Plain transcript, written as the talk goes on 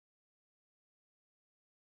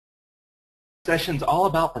session's all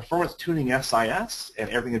about performance tuning SSIS and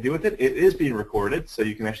everything to do with it. It is being recorded, so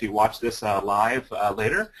you can actually watch this live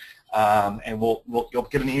later. And you'll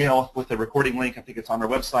get an email with the recording link. I think it's on our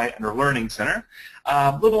website under Learning Center.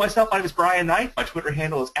 A little bit myself, my name is Brian Knight. My Twitter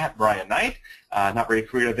handle is @BrianKnight. Not very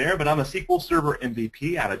creative there, but I'm a SQL Server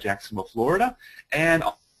MVP out of Jacksonville, Florida, and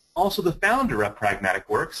also the founder of Pragmatic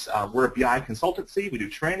Works. We're a BI consultancy. We do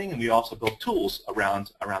training, and we also build tools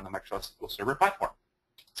around the Microsoft SQL Server platform.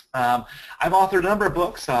 I've authored a number of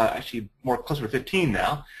books, actually more closer to 15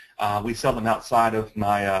 now. We sell them outside of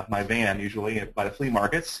my van usually by the flea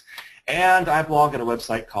markets. And I blog at a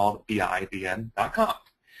website called bivn.com.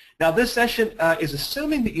 Now this session is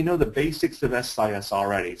assuming that you know the basics of SSIS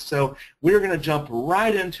already. So we're going to jump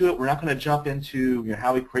right into it. We're not going to jump into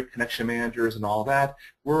how we create connection managers and all that.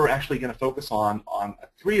 We're actually going to focus on a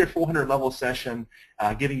 300 or 400 level session,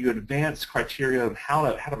 giving you advanced criteria of how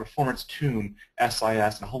to performance tune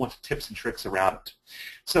SSIS and a whole bunch of tips and tricks around it.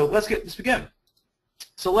 So let's begin.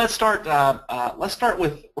 So let's start. We're going to start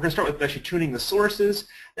with actually tuning the sources.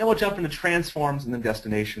 Then we'll jump into transforms and then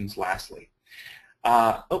destinations. Lastly.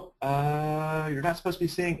 You're not supposed to be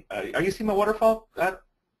seeing. Are you seeing my waterfall, Rachel?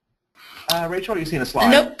 Or are you seeing a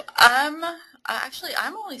slide? Nope. I'm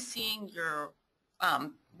only seeing your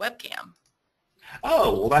webcam.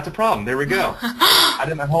 Oh, well, that's a problem. There we go. I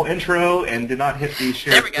did my whole intro and did not hit the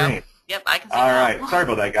share screen. There we go. Yep, I can see All that. right. Sorry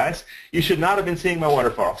about that, guys. You should not have been seeing my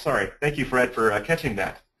waterfall. Sorry. Thank you, Fred, for catching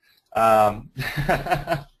that.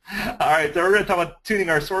 All right, so we're going to talk about tuning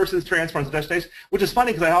our sources, transforms, and destinations, which is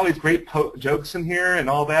funny because I have all these great jokes in here and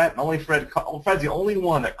all that, and only Fred's the only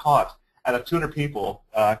one that caught, out of 200 people,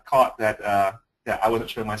 caught that I wasn't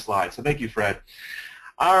showing my slides. So thank you, Fred.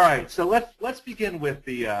 All right, so let's begin with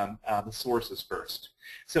the sources first.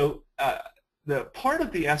 So the part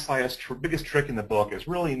of the SSIS biggest trick in the book is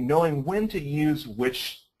really knowing when to use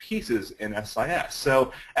which pieces in SSIS.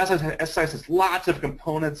 So SSIS has lots of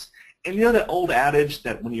components. And you know that old adage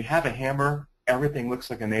that when you have a hammer, everything looks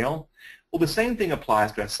like a nail? Well, the same thing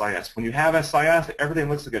applies to SSIS. When you have SSIS, everything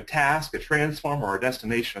looks like a task, a transform, or a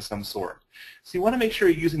destination of some sort. So you want to make sure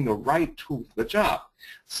you're using the right tool for the job.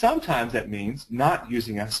 Sometimes that means not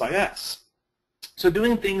using SSIS. So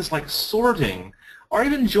doing things like sorting or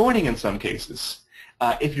even joining in some cases.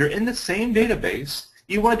 If you're in the same database,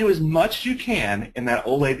 you want to do as much as you can in that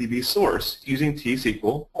old ADB source using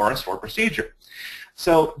T-SQL or a store procedure.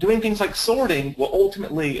 So doing things like sorting will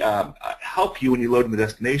ultimately help you when you load in the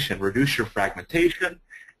destination, reduce your fragmentation,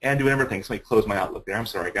 and do everything. So let me close my Outlook there. I'm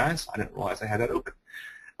sorry, guys. I didn't realize I had that open.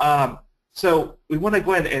 So we want to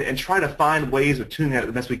go ahead and try to find ways of tuning that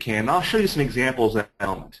the best we can. And I'll show you some examples in a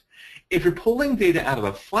moment. If you're pulling data out of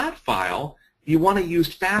a flat file, you want to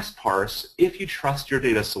use fast parse if you trust your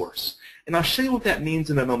data source. And I'll show you what that means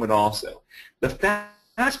in a moment also. The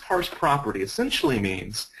fast parse property essentially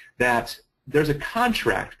means that there's a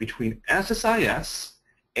contract between SSIS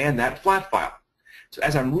and that flat file. So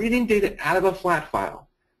as I'm reading data out of a flat file,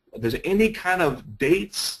 if there's any kind of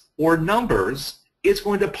dates or numbers, it's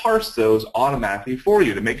going to parse those automatically for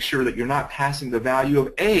you to make sure that you're not passing the value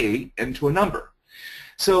of A into a number.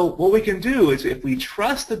 So what we can do is if we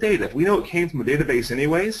trust the data, if we know it came from a database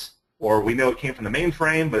anyways, or we know it came from the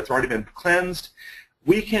mainframe but it's already been cleansed,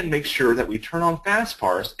 we can make sure that we turn on fast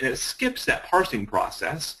parse and it skips that parsing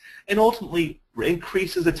process and ultimately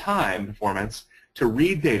increases the time performance to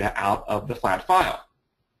read data out of the flat file.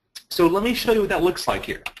 So let me show you what that looks like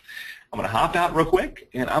here. I'm going to hop out real quick,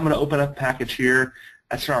 and I'm going to open up a package here.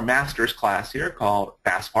 That's our master's class here called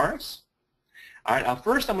Fast Parse. All right, now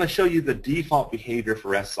first I'm going to show you the default behavior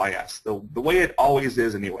for SSIS, the way it always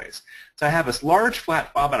is anyways. So I have this large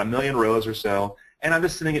flat file, about 1 million rows or so, and I'm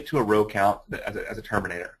just sending it to a row count as a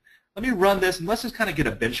terminator. Let me run this, and let's just kind of get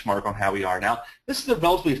a benchmark on how we are. Now, this is a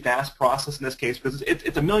relatively fast process in this case because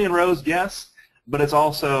it's 1 million rows, yes, but it's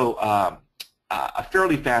also a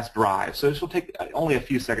fairly fast drive. So this will take only a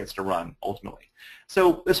few seconds to run, ultimately.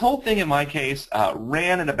 So this whole thing, in my case,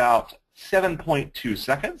 ran in about 7.2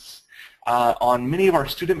 seconds. On many of our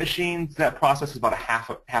student machines, that process is about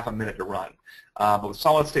half a minute to run. But with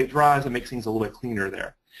solid-state drives, it makes things a little bit cleaner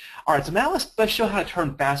there. All right, so now let's show how to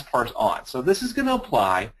turn fast parse on. So this is going to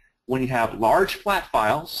apply when you have large flat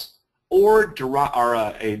files or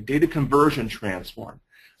a data conversion transform.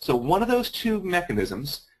 So one of those two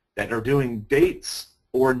mechanisms that are doing dates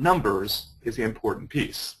or numbers is the important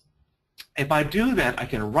piece. If I do that, I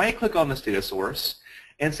can right-click on this data source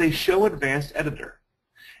and say Show Advanced Editor.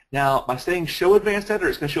 Now, by saying Show Advanced Editor,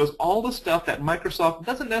 it's going to show us all the stuff that Microsoft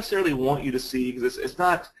doesn't necessarily want you to see because it's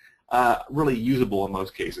not really usable in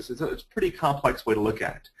most cases. It's a pretty complex way to look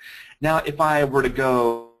at it. Now, if I were to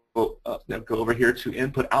go over here to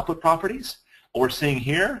Input-Output Properties, What we're seeing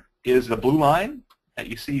here is the blue line that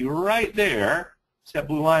you see right there. See that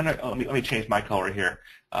blue line? Oh, let me change my color here.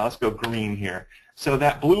 Let's go green here. So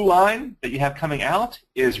that blue line that you have coming out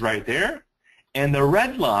is right there, and the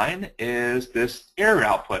red line is this error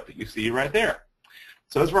output that you see right there.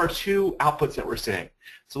 So those are our two outputs that we're seeing.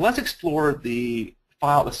 So let's explore the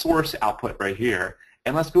file, the source output right here,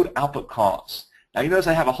 and let's go to output columns. Now you notice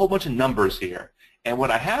I have a whole bunch of numbers here, and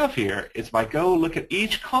what I have here is if I go look at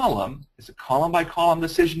each column, it's a column by column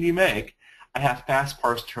decision you make, I have fast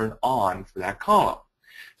parse turned on for that column.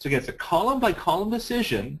 So again, it's a column by column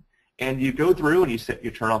decision, and you go through and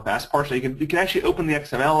you turn on fast parse. So you can actually open the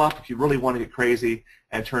XML up if you really want to get crazy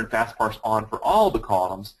and turn fast parse on for all the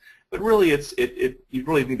columns. But really, you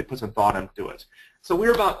really need to put some thought into it. So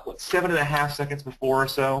we're about 7.5 seconds before or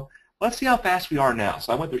so. Let's see how fast we are now.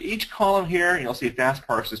 So I went through each column here, and you'll see fast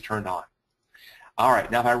parse is turned on. All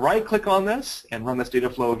right, now if I right-click on this and run this data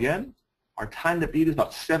flow again, our time to beat is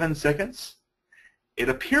about 7 seconds. It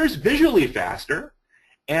appears visually faster,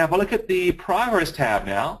 and if I look at the progress tab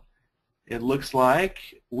now, it looks like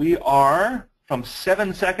we are from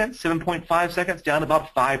 7 seconds, 7.5 seconds, down to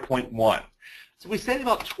about 5.1. So we save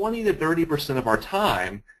about 20 to 30% of our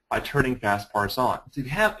time by turning fast parse on. So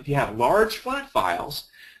if you have large flat files,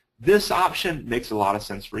 this option makes a lot of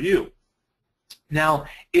sense for you. Now,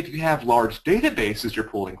 if you have large databases you're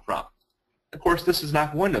pulling from, of course, this is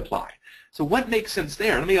not going to apply. So what makes sense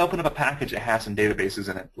there? Let me open up a package that has some databases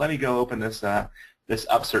in it. Let me go open this, this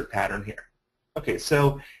upsert pattern here. Okay,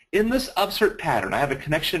 so in this upsert pattern, I have a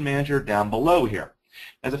connection manager down below here.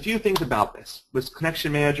 There's a few things about this. This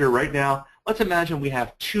connection manager right now, let's imagine we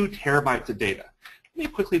have 2 terabytes of data. Let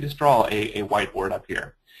me quickly just draw a whiteboard up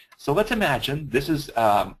here. So let's imagine this is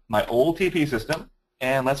my old TP system,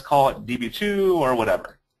 and let's call it DB2 or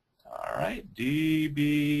whatever. All right,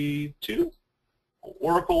 DB2,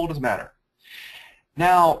 Oracle, doesn't matter.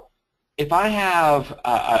 Now, if I have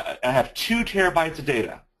 2 terabytes of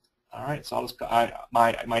data, all right, so I'll just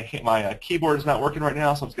my keyboard is not working right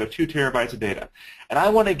now, so let's go 2 terabytes of data, and I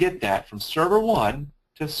want to get that from server 1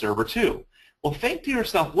 to server 2. Well, think to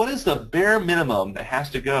yourself, what is the bare minimum that has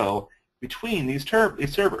to go between these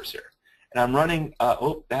servers here? And I'm running,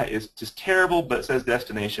 oh, that is just terrible, but it says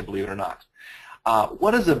destination, believe it or not.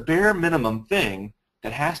 What is the bare minimum thing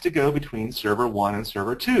that has to go between server 1 and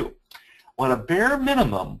server 2? Well, at a bare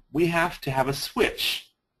minimum, we have to have a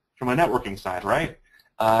switch from a networking side, right,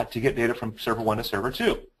 to get data from server 1 to server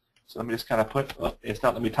 2. So let me just kind of put, oh, it's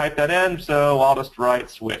not letting me type that in, so I'll just write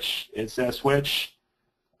switch. It says switch,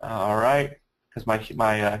 all right, because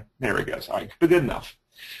there we go, sorry, good enough.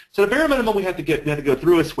 So the bare minimum we have to go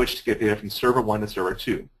through a switch to get data from server 1 to server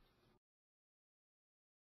 2.